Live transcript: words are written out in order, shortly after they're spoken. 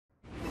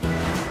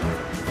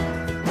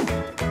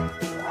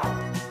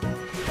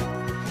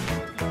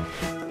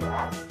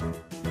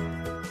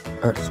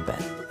EarthPen.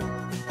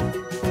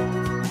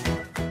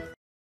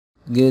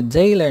 Good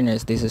day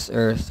learners, this is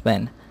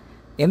EarthPen.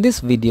 In this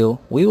video,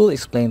 we will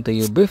explain to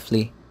you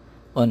briefly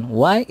on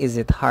why is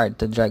it hard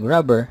to drag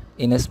rubber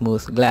in a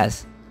smooth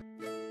glass.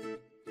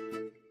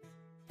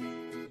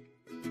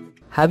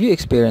 Have you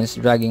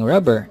experienced dragging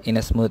rubber in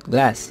a smooth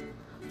glass?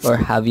 Or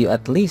have you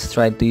at least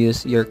tried to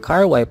use your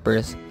car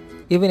wipers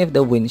even if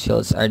the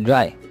windshields are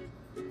dry?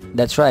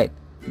 That's right,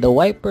 the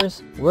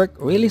wipers work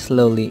really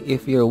slowly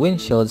if your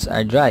windshields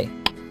are dry,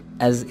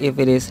 as if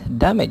it is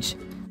damaged.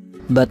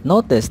 But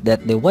notice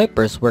that the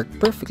wipers work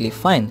perfectly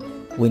fine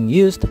when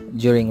used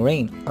during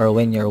rain or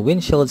when your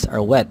windshields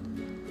are wet.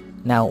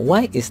 Now,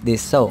 why is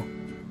this so?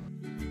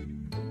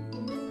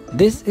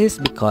 This is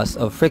because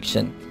of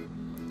friction.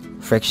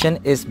 Friction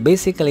is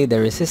basically the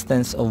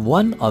resistance of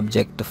one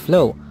object to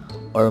flow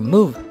or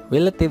move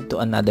relative to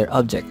another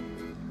object.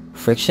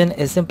 Friction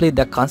is simply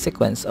the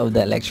consequence of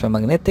the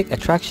electromagnetic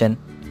attraction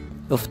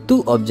of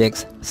two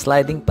objects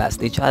sliding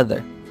past each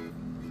other.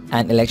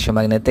 An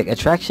electromagnetic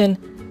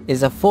attraction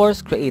is a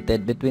force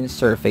created between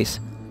surface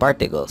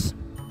particles.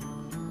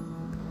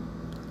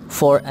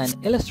 For an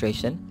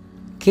illustration,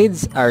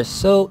 kids are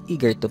so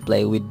eager to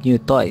play with new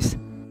toys.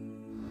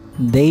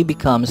 They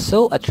become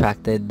so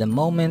attracted the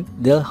moment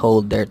they'll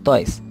hold their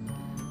toys.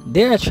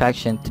 Their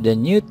attraction to the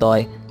new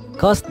toy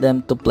causes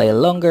them to play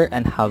longer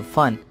and have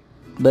fun.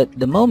 But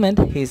the moment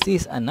he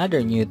sees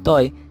another new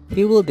toy,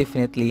 he will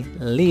definitely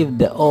leave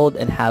the old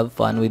and have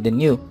fun with the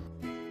new.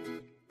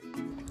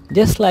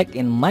 Just like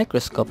in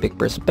microscopic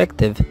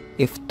perspective,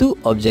 if two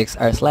objects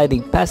are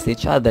sliding past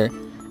each other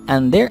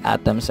and their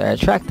atoms are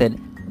attracted,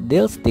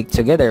 they'll stick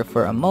together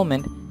for a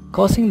moment,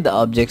 causing the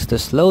objects to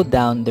slow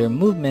down their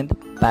movement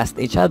past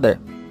each other.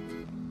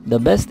 The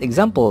best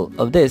example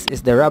of this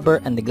is the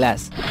rubber and the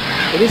glass.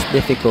 It is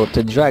difficult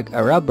to drag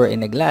a rubber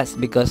in a glass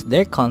because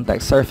their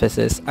contact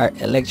surfaces are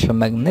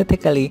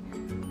electromagnetically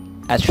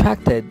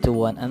attracted to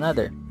one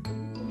another.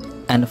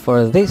 And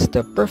for this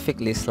to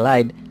perfectly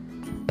slide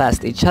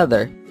past each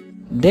other,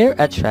 their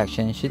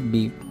attraction should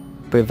be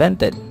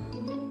prevented.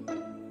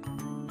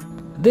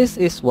 This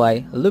is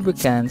why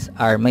lubricants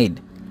are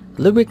made.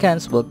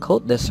 Lubricants will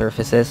coat the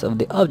surfaces of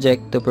the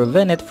object to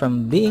prevent it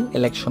from being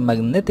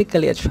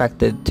electromagnetically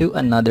attracted to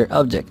another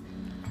object.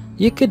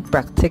 You could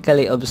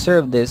practically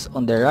observe this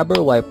on the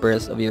rubber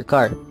wipers of your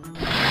car.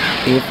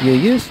 If you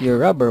use your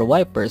rubber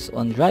wipers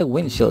on dry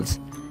windshields,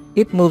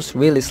 it moves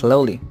really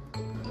slowly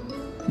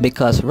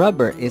because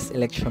rubber is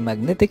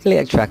electromagnetically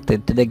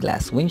attracted to the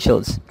glass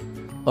windshields.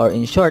 Or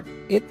in short,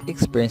 it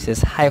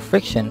experiences high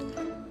friction.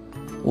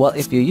 While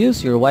if you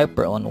use your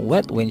wiper on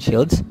wet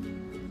windshields,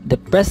 the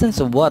presence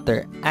of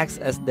water acts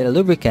as the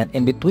lubricant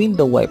in between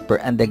the wiper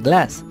and the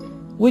glass,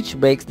 which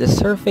breaks the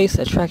surface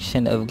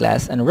attraction of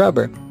glass and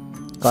rubber,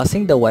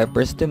 causing the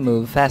wipers to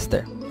move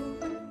faster.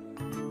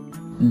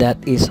 That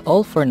is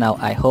all for now.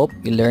 I hope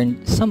you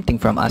learned something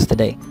from us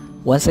today.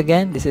 Once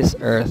again, this is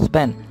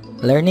EarthPen.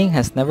 Learning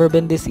has never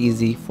been this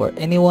easy for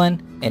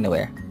anyone,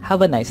 anywhere.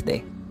 Have a nice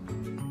day.